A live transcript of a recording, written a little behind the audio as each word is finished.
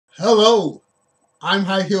Hello, I'm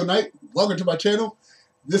High Heel Knight. Welcome to my channel.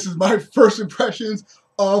 This is my first impressions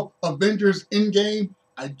of Avengers Endgame.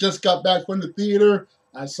 I just got back from the theater.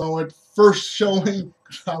 I saw it first showing.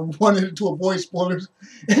 I wanted to avoid spoilers.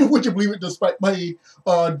 And would you believe it, despite my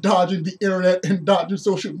dodging the internet and dodging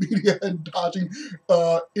social media and dodging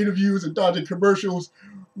interviews and dodging commercials,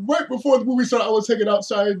 right before the movie started, I was taken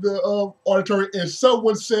outside the auditorium and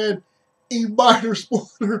someone said, a minor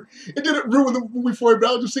spoiler. It didn't ruin the movie for me, but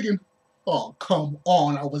I was just thinking, oh, come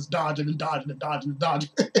on. I was dodging and dodging and dodging and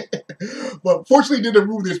dodging. But fortunately, it didn't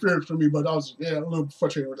ruin the experience for me, but I was a little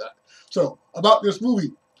frustrated with that. So, about this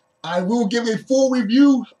movie, I will give a full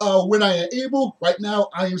review when I am able. Right now,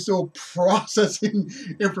 I am still processing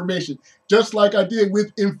information, just like I did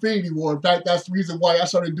with Infinity War. In fact, that's the reason why I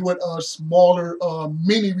started doing smaller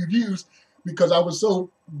mini reviews, because I was so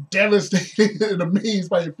devastated and amazed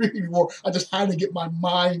by Infinity War. I just had to get my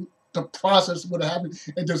mind to process what happened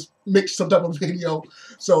and just make some type of video.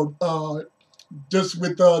 So just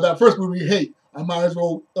with that first movie, hey, I might as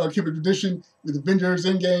well keep a tradition with Avengers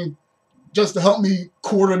Endgame just to help me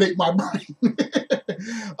coordinate my brain.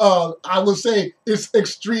 I will say it's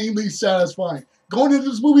extremely satisfying. Going into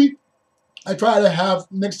this movie, I try to have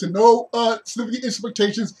next to no significant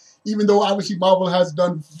expectations, even though obviously Marvel has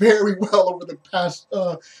done very well over the past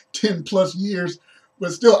 10 plus years.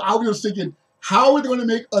 But still, I was just thinking, how are they going to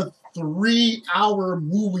make a 3-hour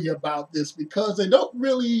movie about this? Because they don't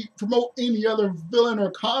really promote any other villain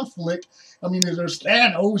or conflict. I mean, there's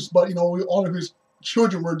Thanos, but you know, all of his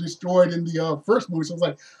children were destroyed in the first movie. So it's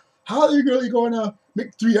like, how are they really going to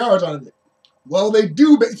make 3 hours out of it? Well, they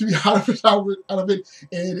do make 3 hours out of it,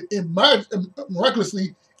 and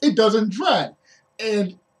miraculously, it doesn't drag.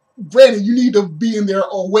 And granted, you need to be in there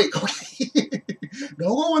awake, okay?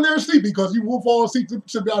 Don't go in there asleep, because you will fall asleep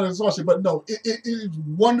to be out of exhaustion. But no, it is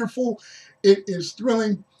wonderful. It is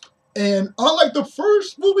thrilling. And unlike the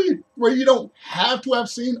first movie, where you don't have to have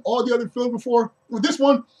seen all the other films before, with this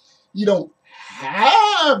one, you don't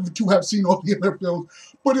have to have seen all the other films,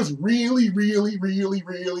 but it's really, really, really,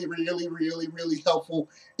 really, really, really, really helpful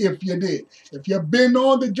if you did. If you've been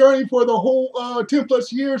on the journey for the whole 10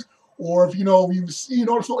 plus years, or if you've seen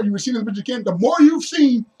also you were seeing as again, the more you've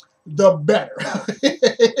seen, the better.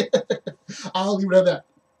 I'll leave it at that.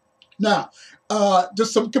 Now,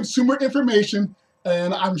 just some consumer information,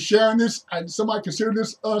 and I'm sharing this. Some might consider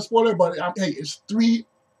this spoiler, but hey, it's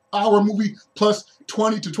 3-hour movie plus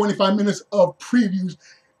 20 to 25 minutes of previews.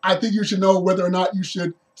 I think you should know whether or not you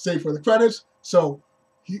should stay for the credits. So,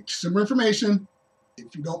 consumer information.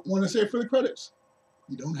 If you don't want to stay for the credits,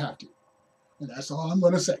 you don't have to. And that's all I'm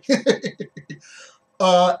going to say.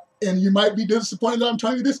 And you might be disappointed that I'm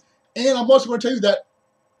telling you this. And I'm also going to tell you that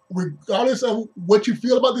regardless of what you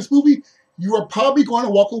feel about this movie, you are probably going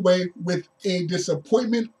to walk away with a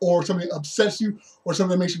disappointment, or something that upsets you, or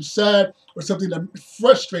something that makes you sad, or something that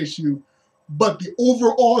frustrates you. But the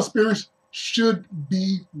overall experience should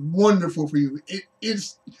be wonderful for you.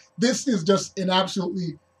 This is just an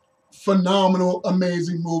absolutely phenomenal,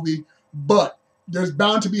 amazing movie. But there's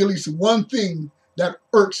bound to be at least one thing that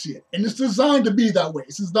irks you. And it's designed to be that way.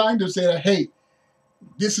 It's designed to say that, hey,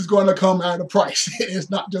 this is going to come at a price. It's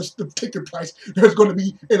not just the ticket price. There's going to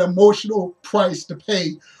be an emotional price to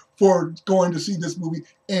pay for going to see this movie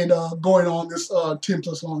and going on this 10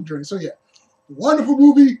 plus long journey. So yeah, wonderful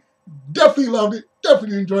movie. Definitely loved it.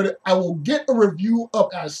 Definitely enjoyed it. I will get a review up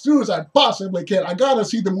as soon as I possibly can. I gotta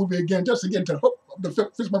see the movie again just again to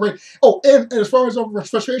fix my brain. Oh, and as far as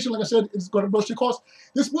frustration, like I said, it's going to bust your cost.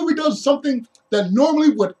 This movie does something that normally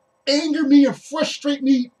would anger me and frustrate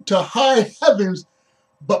me to high heavens,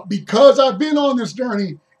 but because I've been on this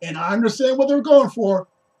journey and I understand what they're going for,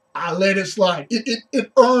 I let it slide.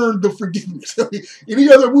 It earned the forgiveness.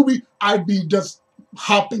 Any other movie, I'd be just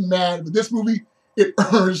hopping mad. But this movie, it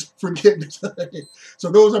earns forgiveness.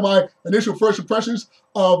 So those are my initial first impressions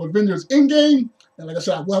of Avengers Endgame. And like I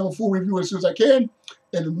said, I will have a full review as soon as I can.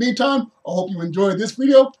 In the meantime, I hope you enjoyed this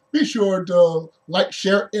video. Be sure to like,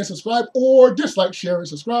 share, and subscribe, or dislike, share, and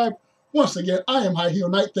subscribe. Once again, I am High Heel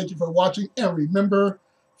Knight. Thank you for watching. And remember,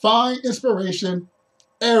 find inspiration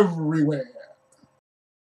everywhere.